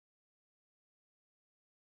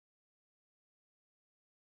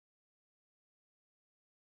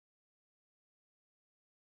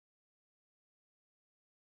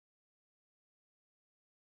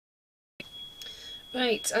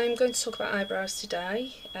Right, I'm going to talk about eyebrows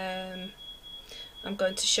today. I'm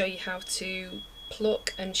going to show you how to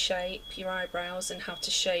pluck and shape your eyebrows and how to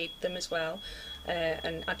shade them as well,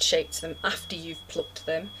 and add shape to them after you've plucked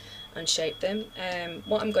them and shaped them.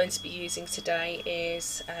 What I'm going to be using today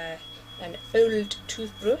is an old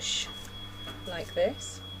toothbrush like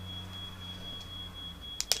this,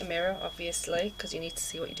 a mirror obviously because you need to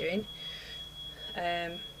see what you're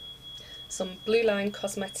doing, some Blue Line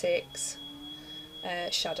Cosmetics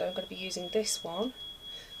shadow. I'm going to be using this one,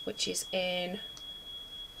 which is in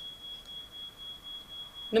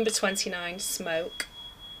number 29 Smoke,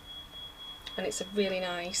 and it's a really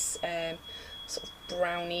nice sort of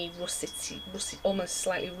browny, russet, almost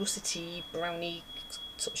slightly russety browny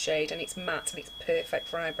sort of shade, and it's matte and it's perfect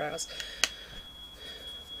for eyebrows.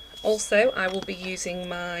 Also, I will be using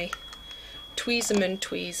my Tweezerman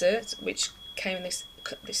tweezer, which came in this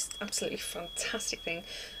absolutely fantastic thing.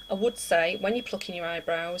 I would say when you're plucking your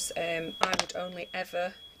eyebrows, I would only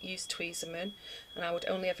ever use Tweezerman, and I would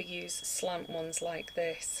only ever use slant ones like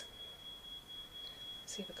this.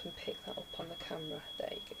 See if I can pick that up on the camera. There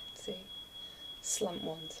you go. See, slant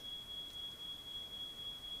ones.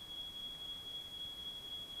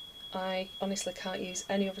 I honestly can't use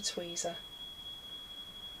any other tweezer.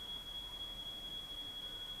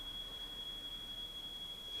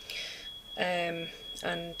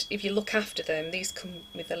 And if you look after them, these come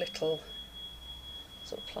with a little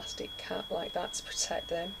sort of plastic cap like that to protect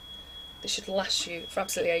them. They should last you for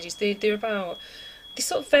absolutely ages. They're about, they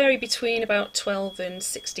sort of vary between about £12 and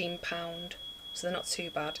 £16, so they're not too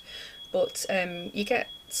bad. But you get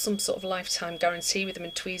some sort of lifetime guarantee with them,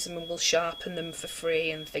 and Tweezerman will sharpen them for free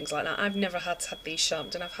and things like that. I've never had these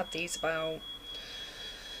sharpened, and I've had these about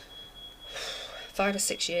 5 or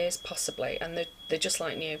 6 years possibly, and they're just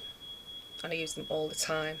like new, and I use them all the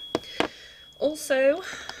time. Also,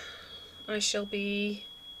 I shall be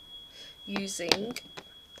using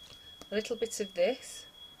a little bit of this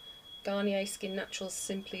Garnier Skin Naturals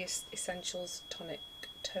Simply Essentials Tonic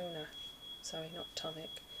Toner. Sorry, not tonic.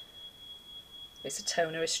 It's a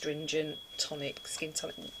toner, astringent, tonic, skin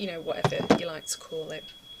tonic, you know, whatever you like to call it.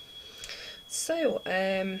 So,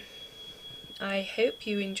 I hope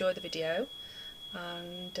you enjoy the video,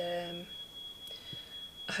 and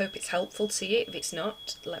I hope it's helpful to you. If it's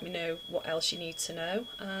not, let me know what else you need to know,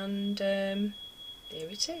 and there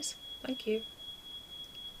it is. Thank you.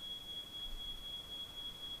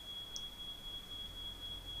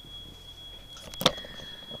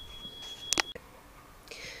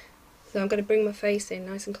 So I'm going to bring my face in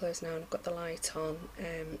nice and close now, and I've got the light on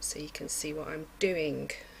so you can see what I'm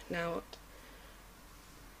doing. Now,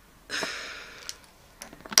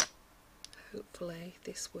 hopefully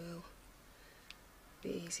this will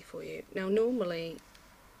be easy for you. Now normally,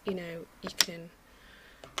 you know, you can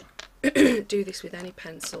do this with any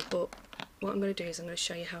pencil, but what I'm going to do is I'm going to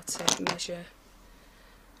show you how to measure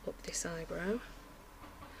up this eyebrow.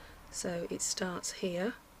 So it starts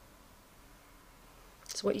here.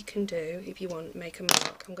 So what you can do, if you want, make a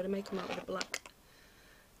mark. I'm going to make a mark with a black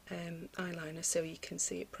eyeliner so you can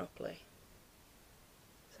see it properly.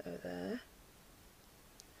 So there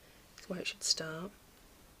is where it should start.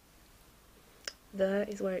 There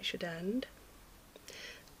is where it should end,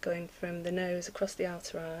 going from the nose across the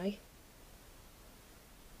outer eye.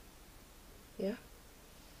 Yeah.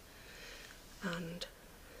 And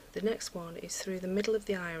the next one is through the middle of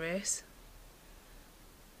the iris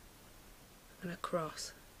and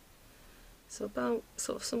across. So about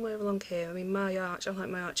sort of somewhere along here. I mean, my arch, I like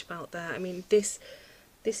my arch about there. I mean, this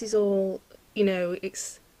is all, you know,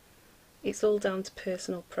 it's all down to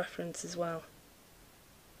personal preference as well.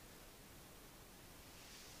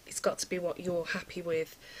 It's got to be what you're happy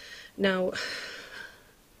with. Now,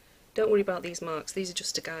 don't worry about these marks. These are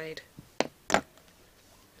just a guide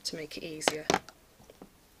to make it easier.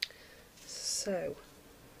 So,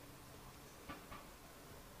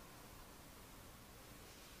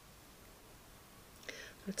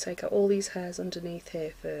 I'll take out all these hairs underneath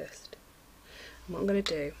here first. And what I'm going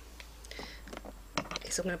to do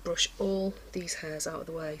is I'm going to brush all these hairs out of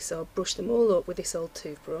the way. So I'll brush them all up with this old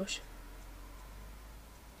toothbrush.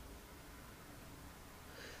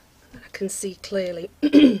 And I can see clearly,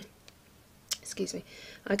 excuse me,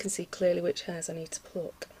 I can see clearly which hairs I need to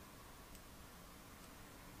pluck.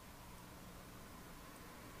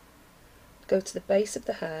 Go to the base of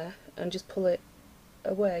the hair and just pull it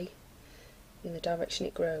away in the direction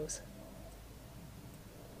it grows.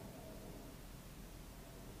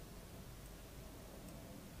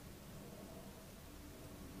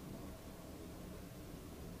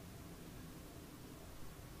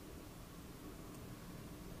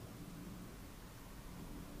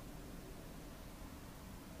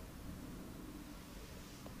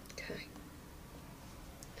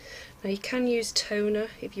 Now you can use toner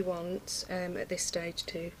if you want at this stage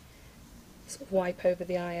to sort of wipe over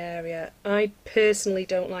the eye area. I personally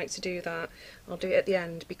don't like to do that. I'll do it at the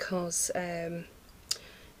end because I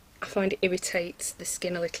find it irritates the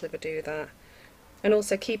skin a little if I do that. And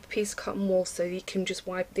also keep a piece of cotton wool so you can just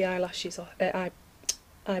wipe the eyelashes off,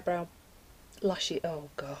 eyebrow lashes, oh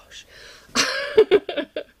gosh.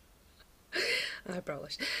 Eyebrow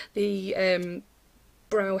lashes. The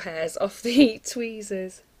brow hairs off the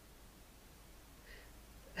tweezers.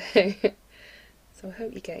 So I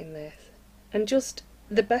hope you're getting this. And just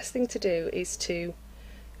the best thing to do is to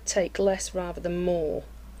take less rather than more.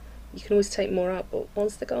 You can always take more out, but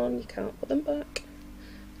once they're gone you can't put them back.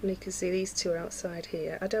 And you can see these two are outside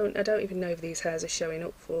here. I don't even know if these hairs are showing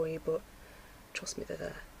up for you, but trust me, they're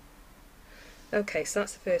there. Okay, so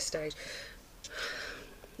that's the first stage.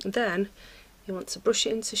 Then you want to brush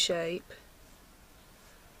it into shape,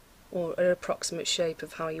 or an approximate shape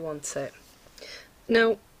of how you want it.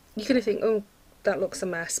 Now you're going to think, oh, that looks a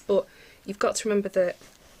mess, but you've got to remember that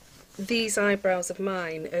these eyebrows of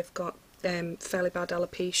mine have got fairly bad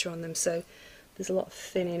alopecia on them, so there's a lot of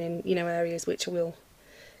thinning in, you know, areas which I will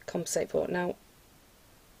compensate for. Now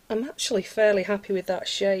I'm actually fairly happy with that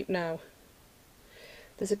shape now.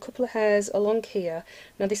 There's a couple of hairs along here.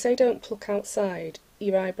 Now they say don't pluck outside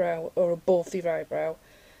your eyebrow or above your eyebrow,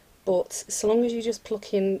 but so long as you just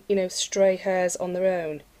pluck in, you know, stray hairs on their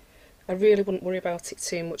own, I really wouldn't worry about it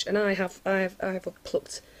too much. And I have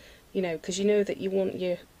plucked, you know, because you know that you want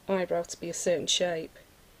your eyebrow to be a certain shape.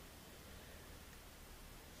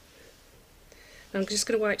 I'm just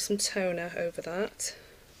going to wipe some toner over that.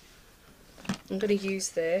 I'm going to use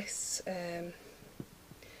this,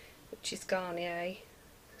 which is Garnier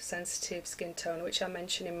Sensitive Skin Toner, which I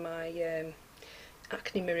mentioned in my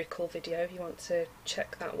Acne Miracle video, if you want to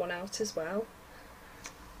check that one out as well.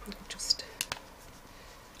 I'll just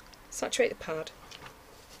saturate the pad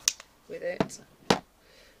with it.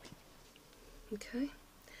 Okay,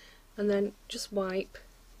 and then just wipe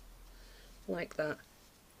like that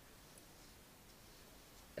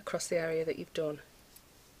across the area that you've done.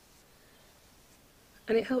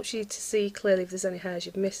 And it helps you to see clearly if there's any hairs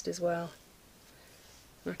you've missed as well.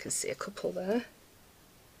 I can see a couple there.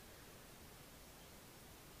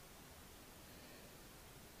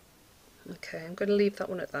 Okay, I'm going to leave that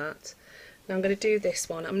one at that. Now I'm going to do this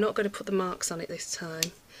one. I'm not going to put the marks on it this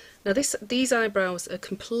time. Now these eyebrows are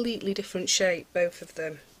completely different shape, both of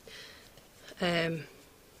them.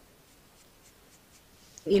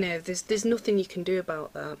 You know, there's nothing you can do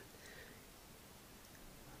about that.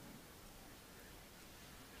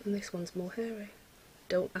 And this one's more hairy.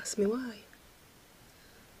 Don't ask me why.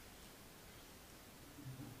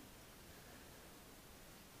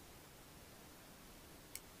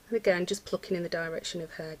 And again, just plucking in the direction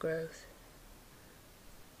of hair growth.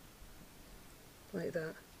 Like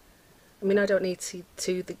that. I mean, I don't need to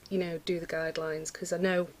do the guidelines because I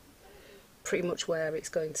know pretty much where it's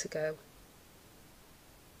going to go.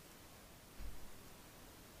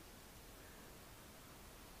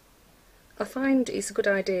 I find it's a good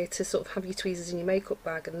idea to sort of have your tweezers in your makeup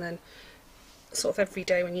bag, and then sort of every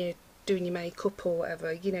day when you're doing your makeup or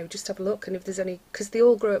whatever, you know, just have a look, and if there's any, because they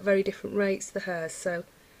all grow at very different rates, the hairs, so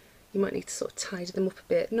you might need to sort of tidy them up a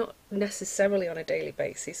bit, not necessarily on a daily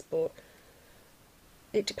basis, but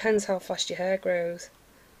it depends how fast your hair grows.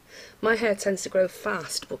 My hair tends to grow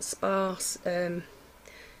fast but sparse on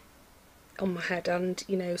my head and,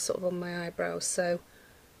 you know, sort of on my eyebrows, so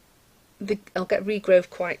I'll get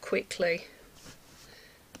regrowth quite quickly.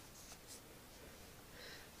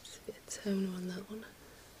 Just a bit of toner on that one.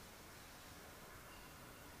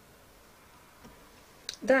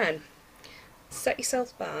 Then set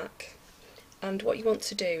yourself back, and what you want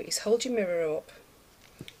to do is hold your mirror up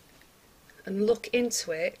and look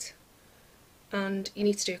into it, and you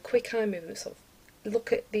need to do a quick eye movement, sort of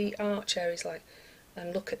look at the arch areas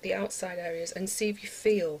and look at the outside areas and see if you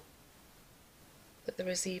feel that they're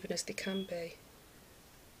as even as they can be.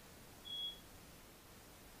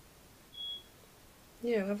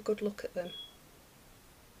 You know, have a good look at them.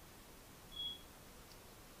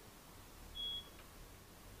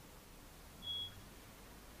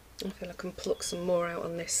 I feel I can pluck some more out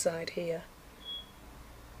on this side here.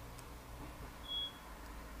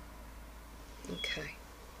 Okay.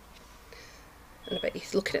 And I bet you're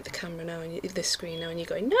looking at the camera now, and the screen now, and you're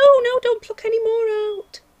going, no, don't pluck any more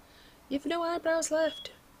out. You've no eyebrows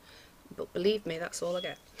left. But believe me, that's all I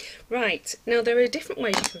get. Right, now there are different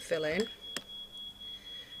ways you can fill in.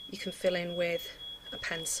 You can fill in with a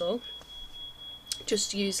pencil.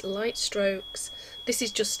 Just use light strokes. This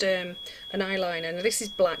is just an eyeliner. Now this is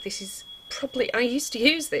black. This is I used to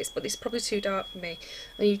use this, but it's probably too dark for me.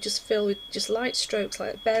 And you just fill with just light strokes,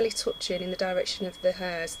 like barely touching in the direction of the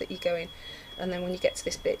hairs that you're going. And then when you get to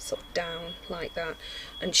this bit, sort of down like that,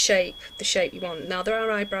 and shape the shape you want. Now there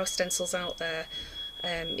are eyebrow stencils out there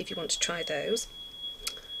if you want to try those.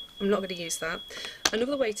 I'm not going to use that.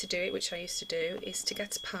 Another way to do it, which I used to do, is to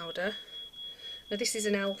get a powder. Now this is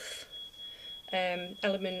an e.l.f.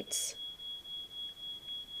 Elements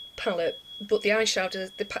palette, but the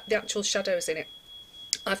eyeshadow, the actual shadows in it,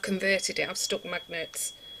 I've converted it. I've stuck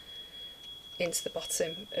magnets into the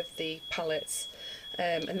bottom of the palettes,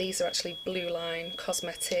 and these are actually Blue Line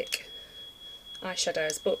Cosmetic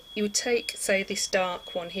eyeshadows. But you would take, say, this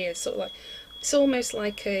dark one here, sort of like, it's almost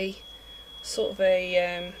like a sort of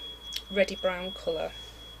a reddy brown colour,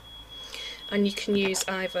 and you can use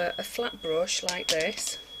either a flat brush like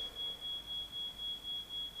this,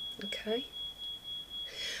 okay,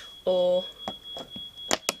 or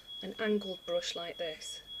an angled brush like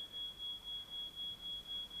this.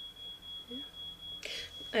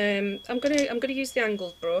 I'm gonna use the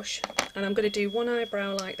angled brush, and I'm gonna do one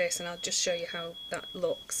eyebrow like this, and I'll just show you how that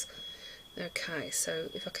looks. Okay, so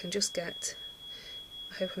if I can just get,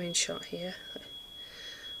 I hope I'm in shot here.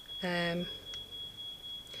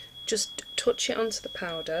 Just touch it onto the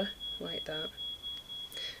powder like that,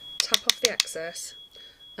 tap off the excess,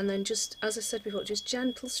 and then just, as I said before, just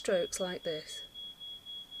gentle strokes like this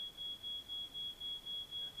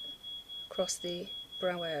across the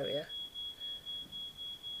brow area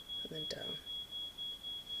and then down.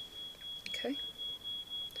 Okay,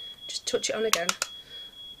 just touch it on again.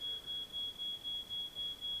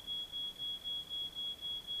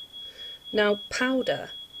 Now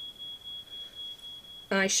powder,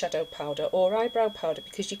 eyeshadow powder or eyebrow powder,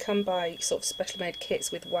 because you can buy sort of specially made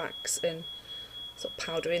kits with wax and sort of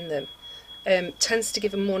powder in them, tends to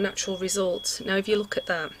give a more natural result. Now if you look at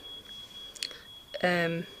that,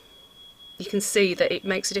 you can see that it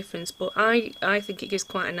makes a difference, but I think it gives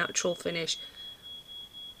quite a natural finish.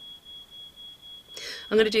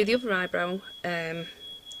 I'm going to do the other eyebrow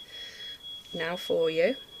now for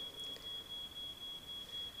you,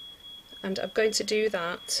 and I'm going to do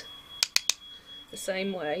that the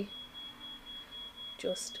same way,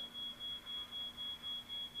 just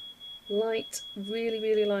light,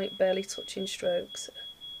 really light, barely touching strokes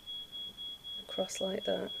across like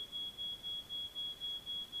that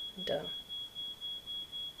and down.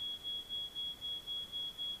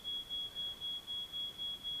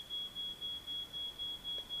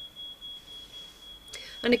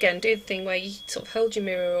 And again, do the thing where you sort of hold your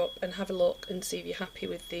mirror up and have a look and see if you're happy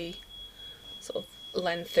with the sort of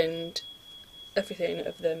length and everything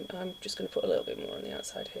of them. I'm just going to put a little bit more on the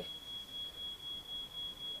outside here.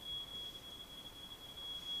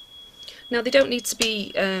 Now they don't need to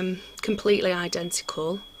be completely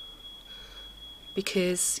identical,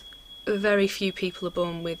 because very few people are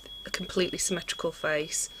born with a completely symmetrical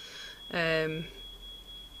face, so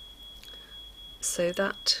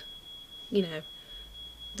that, you know,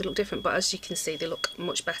 they look different, but as you can see they look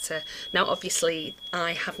much better. Now obviously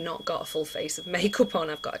I have not got a full face of makeup on,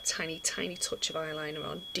 I've got a tiny touch of eyeliner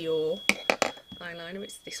on, Dior eyeliner.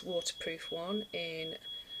 It's this waterproof one in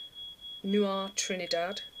Noir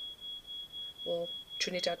Trinidad, or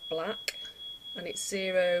Trinidad Black, and it's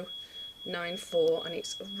 094, and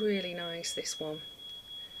it's really nice, this one.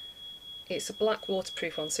 It's a black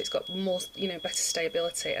waterproof one, so it's got more, you know, better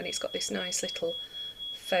stability, and it's got this nice little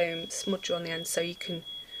foam smudger on the end, so you can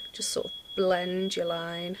just sort of blend your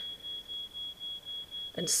line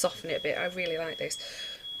and soften it a bit. I really like this.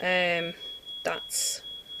 That's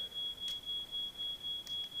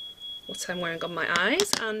what I'm wearing on my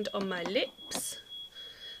eyes, and on my lips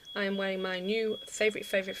I am wearing my new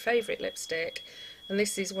favourite lipstick, and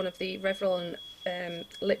this is one of the Revlon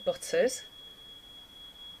lip butters,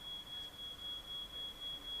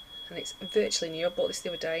 and it's virtually new. I bought this the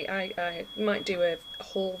other day. I might do a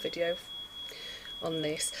haul video on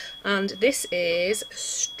this, and this is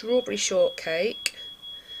Strawberry Shortcake,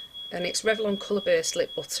 and it's Revlon Colourburst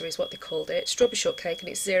lip butter is what they called it, Strawberry Shortcake, and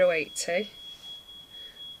it's 080.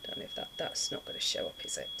 Don't know if that's not going to show up,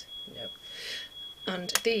 is it? No.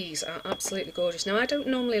 And these are absolutely gorgeous. Now I don't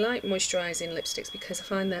normally like moisturising lipsticks because I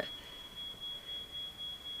find that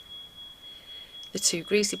they're too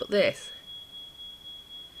greasy, but this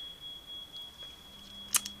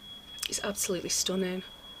is absolutely stunning.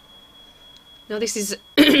 Now this is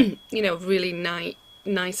you know, really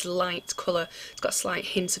nice light colour. It's got a slight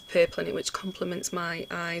hint of purple in it, which complements my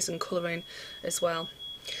eyes and colouring as well.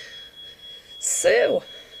 So,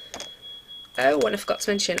 oh, and I forgot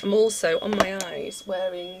to mention, I'm also on my eyes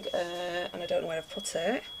wearing, and I don't know where I've put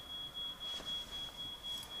it.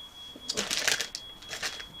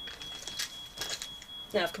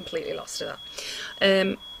 Now I've completely lost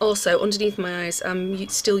that. Also, underneath my eyes, I'm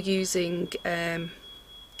still using the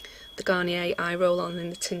Garnier eye roll-on in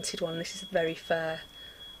the tinted one. This is very fair,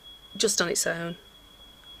 just on its own.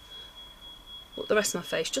 But the rest of my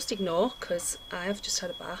face, just ignore, because I have just had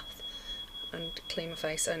a bath and clean my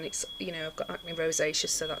face, and it's, you know, I've got acne rosacea,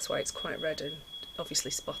 so that's why it's quite red and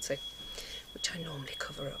obviously spotty, which I normally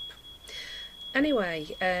cover up.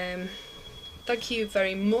 Anyway, thank you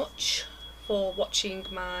very much for watching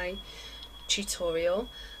my tutorial,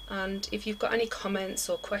 and if you've got any comments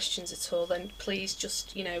or questions at all, then please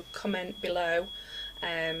just, you know, comment below.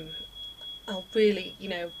 I'll really, you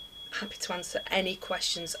know, happy to answer any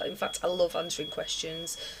questions. In fact, I love answering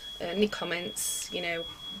questions. Any comments, you know,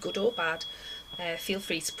 good or bad, feel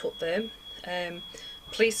free to put them.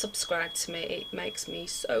 Please subscribe to me. It makes me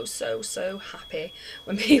so happy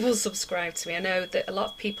when people subscribe to me. I know that a lot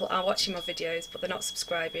of people are watching my videos, but they're not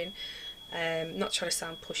subscribing. Not trying to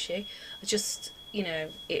sound pushy. I just, you know,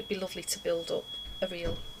 it'd be lovely to build up a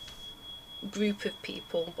real group of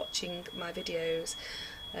people watching my videos.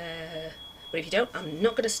 But if you don't, I'm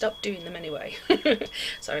not going to stop doing them anyway.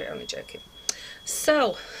 Sorry, I'm only joking.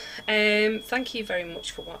 So, thank you very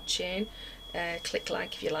much for watching. Click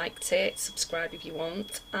like if you liked it, subscribe if you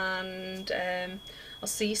want, and I'll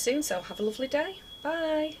see you soon, so have a lovely day.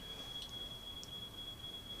 Bye.